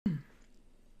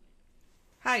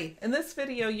Hi, in this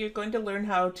video you're going to learn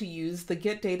how to use the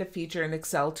Get Data feature in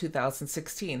Excel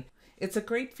 2016. It's a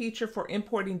great feature for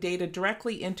importing data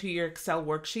directly into your Excel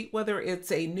worksheet, whether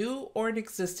it's a new or an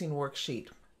existing worksheet.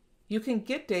 You can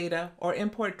get data or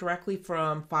import directly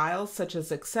from files such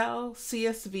as Excel,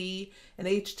 CSV, and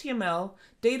HTML,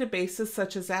 databases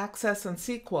such as Access and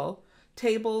SQL,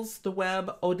 tables, the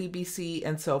web, ODBC,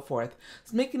 and so forth.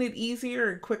 It's making it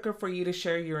easier and quicker for you to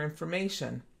share your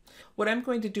information. What I'm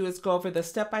going to do is go over the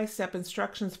step-by-step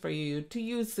instructions for you to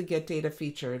use the Get Data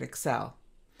feature in Excel.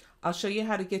 I'll show you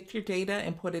how to get your data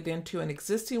and put it into an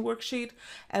existing worksheet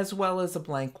as well as a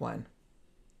blank one.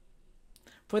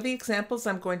 For the examples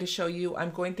I'm going to show you,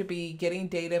 I'm going to be getting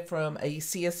data from a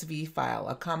CSV file,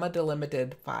 a comma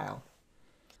delimited file.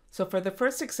 So for the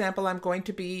first example, I'm going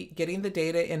to be getting the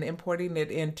data and importing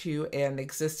it into an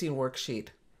existing worksheet.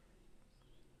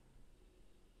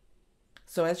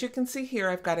 So as you can see here,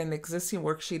 I've got an existing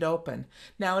worksheet open.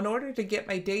 Now in order to get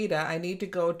my data, I need to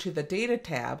go to the Data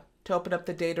tab to open up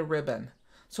the Data ribbon.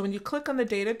 So when you click on the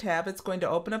Data tab, it's going to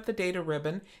open up the Data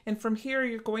ribbon, and from here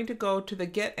you're going to go to the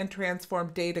Get and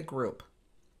Transform Data group.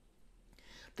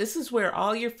 This is where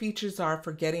all your features are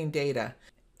for getting data.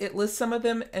 It lists some of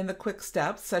them in the quick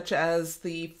steps, such as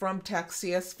the From Text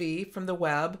CSV, from the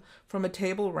web, from a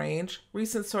table range,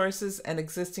 recent sources, and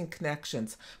existing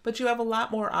connections. But you have a lot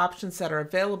more options that are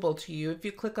available to you if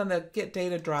you click on the Get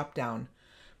Data dropdown.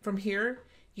 From here,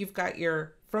 you've got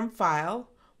your From File,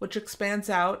 which expands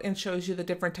out and shows you the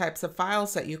different types of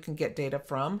files that you can get data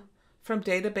from. From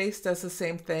Database does the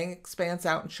same thing, expands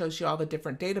out and shows you all the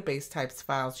different database types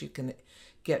files you can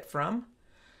get from.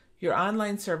 Your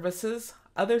online services,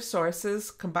 other sources,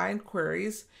 combined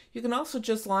queries. You can also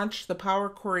just launch the Power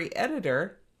Query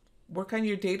Editor, work on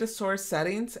your data source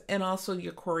settings, and also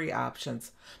your query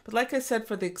options. But like I said,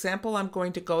 for the example I'm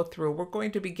going to go through, we're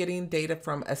going to be getting data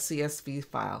from a CSV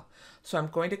file. So I'm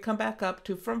going to come back up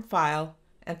to From File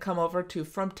and come over to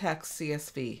From Text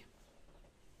CSV.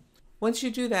 Once you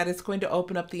do that, it's going to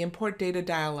open up the Import Data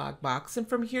dialog box, and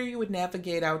from here you would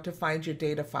navigate out to find your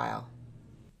data file.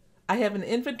 I have an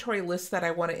inventory list that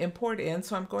I want to import in,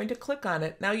 so I'm going to click on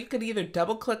it. Now you could either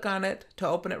double click on it to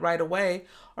open it right away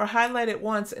or highlight it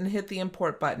once and hit the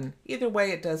import button. Either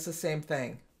way, it does the same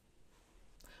thing.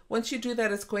 Once you do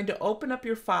that, it's going to open up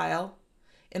your file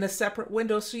in a separate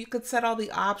window so you could set all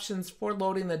the options for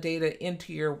loading the data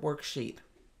into your worksheet.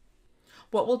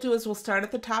 What we'll do is we'll start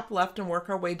at the top left and work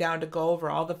our way down to go over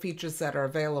all the features that are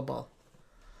available.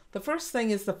 The first thing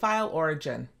is the file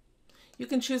origin. You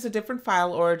can choose a different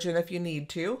file origin if you need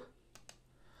to.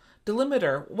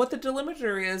 Delimiter. What the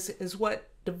delimiter is what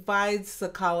divides the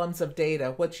columns of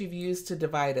data, what you've used to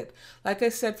divide it. Like I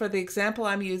said, for the example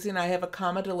I'm using, I have a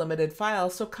comma delimited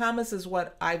file, so commas is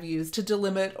what I've used to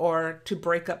delimit or to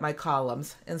break up my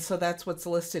columns, and so that's what's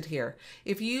listed here.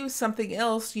 If you use something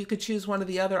else, you could choose one of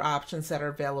the other options that are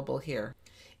available here.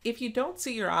 If you don't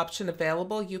see your option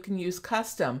available, you can use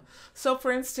custom. So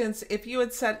for instance, if you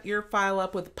had set your file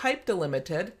up with pipe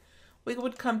delimited, we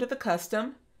would come to the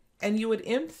custom and you would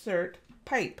insert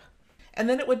pipe. And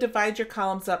then it would divide your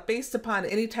columns up based upon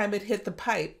any time it hit the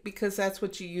pipe, because that's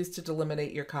what you use to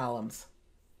delimitate your columns.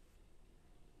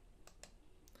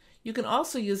 You can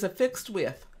also use a fixed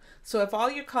width. So if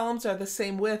all your columns are the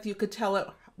same width, you could tell it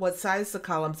what size the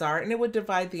columns are, and it would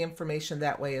divide the information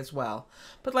that way as well.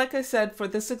 But like I said, for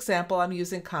this example, I'm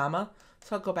using comma,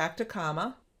 so I'll go back to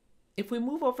comma. If we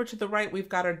move over to the right, we've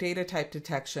got our data type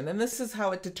detection, and this is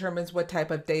how it determines what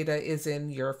type of data is in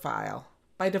your file.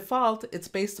 By default, it's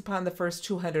based upon the first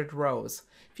 200 rows.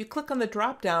 If you click on the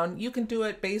drop-down, you can do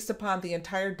it based upon the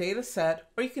entire data set,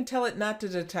 or you can tell it not to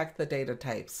detect the data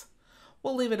types.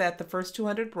 We'll leave it at the first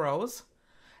 200 rows.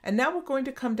 And now we're going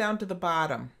to come down to the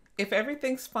bottom. If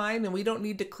everything's fine and we don't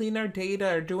need to clean our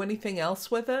data or do anything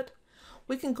else with it,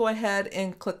 we can go ahead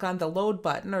and click on the Load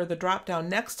button or the drop-down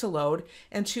next to Load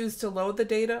and choose to load the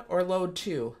data or load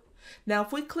to. Now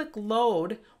if we click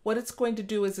Load, what it's going to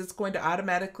do is it's going to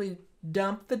automatically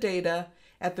dump the data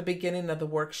at the beginning of the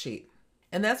worksheet.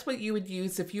 And that's what you would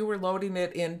use if you were loading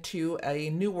it into a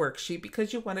new worksheet,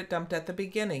 because you want it dumped at the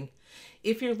beginning.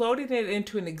 If you're loading it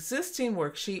into an existing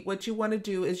worksheet, what you want to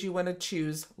do is you want to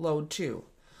choose Load To.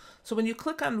 So when you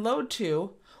click on Load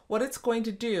To, what it's going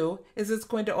to do is it's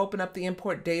going to open up the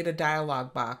Import Data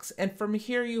dialog box, and from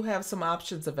here you have some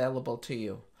options available to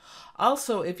you.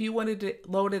 Also, if you wanted to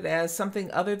load it as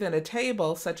something other than a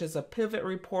table, such as a pivot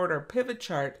report or pivot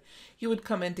chart, you would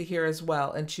come into here as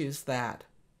well and choose that.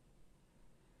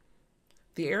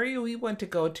 The area we want to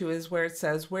go to is where it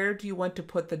says, where do you want to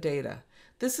put the data?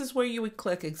 This is where you would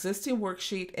click Existing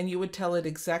Worksheet and you would tell it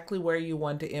exactly where you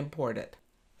want to import it.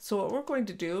 So what we're going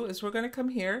to do is we're going to come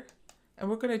here and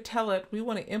we're going to tell it we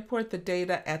want to import the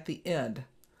data at the end.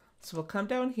 So we'll come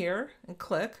down here and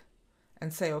click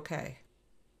and say OK.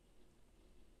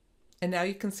 And now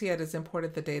you can see it has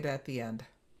imported the data at the end.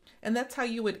 And that's how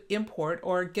you would import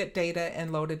or get data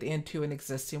and load it into an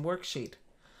existing worksheet.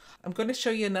 I'm going to show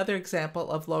you another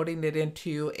example of loading it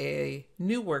into a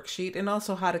new worksheet and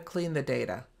also how to clean the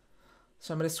data.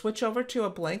 So I'm going to switch over to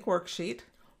a blank worksheet.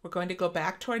 We're going to go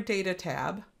back to our Data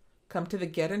tab, come to the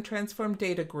Get and Transform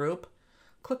Data group,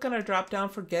 click on our drop-down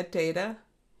for Get Data.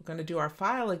 We're going to do our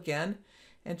file again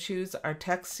and choose our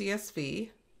text CSV.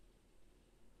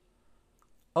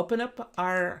 Open up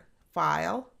our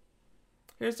file.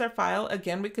 Here's our file.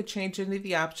 Again, we could change any of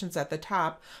the options at the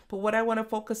top, but what I want to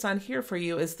focus on here for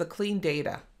you is the clean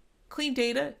data. Clean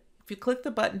data, if you click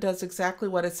the button, does exactly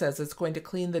what it says. It's going to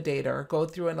clean the data or go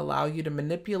through and allow you to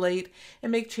manipulate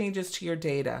and make changes to your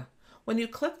data. When you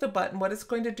click the button, what it's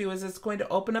going to do is it's going to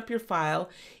open up your file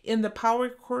in the Power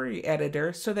Query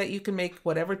Editor so that you can make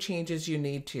whatever changes you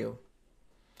need to.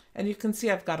 And you can see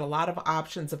I've got a lot of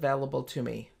options available to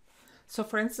me. So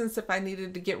for instance, if I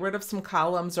needed to get rid of some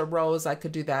columns or rows, I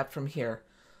could do that from here.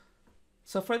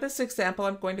 So for this example,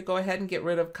 I'm going to go ahead and get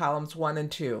rid of columns 1 and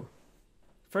 2.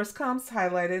 First column's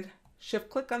highlighted, shift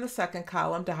click on the second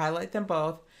column to highlight them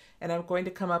both, and I'm going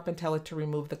to come up and tell it to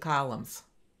remove the columns.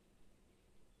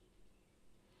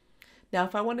 Now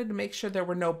if I wanted to make sure there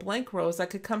were no blank rows, I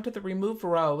could come to the Remove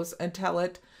Rows and tell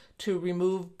it to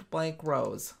remove blank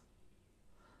rows.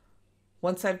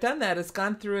 Once I've done that, it's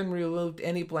gone through and removed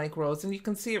any blank rows, and you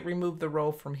can see it removed the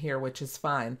row from here, which is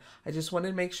fine. I just wanted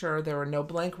to make sure there were no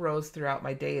blank rows throughout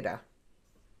my data.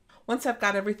 Once I've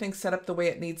got everything set up the way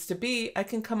it needs to be, I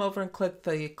can come over and click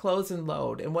the Close and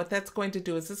Load. And what that's going to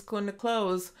do is it's going to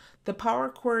close the Power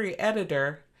Query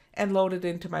Editor and load it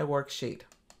into my worksheet.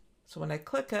 So when I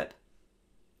click it,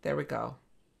 there we go.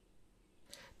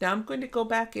 Now I'm going to go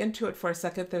back into it for a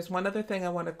second. There's one other thing I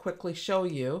want to quickly show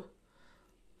you.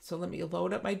 So let me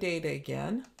load up my data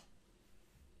again.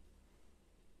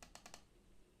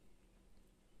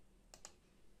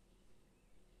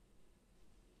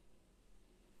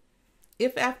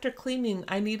 If after cleaning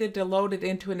I needed to load it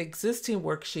into an existing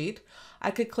worksheet, I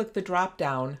could click the drop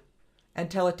down and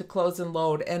tell it to close and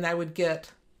load, and I would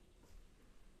get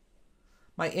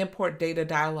my import data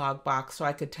dialog box so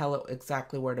I could tell it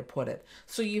exactly where to put it.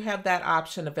 So you have that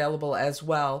option available as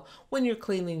well when you're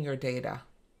cleaning your data.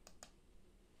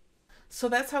 So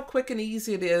that's how quick and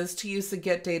easy it is to use the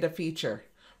Get Data feature.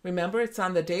 Remember, it's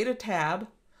on the Data tab,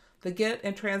 the Get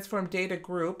and Transform Data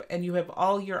group, and you have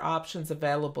all your options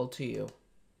available to you.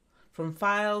 From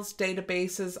files,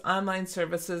 databases, online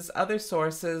services, other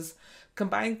sources,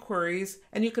 combined queries,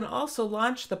 and you can also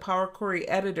launch the Power Query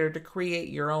Editor to create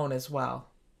your own as well.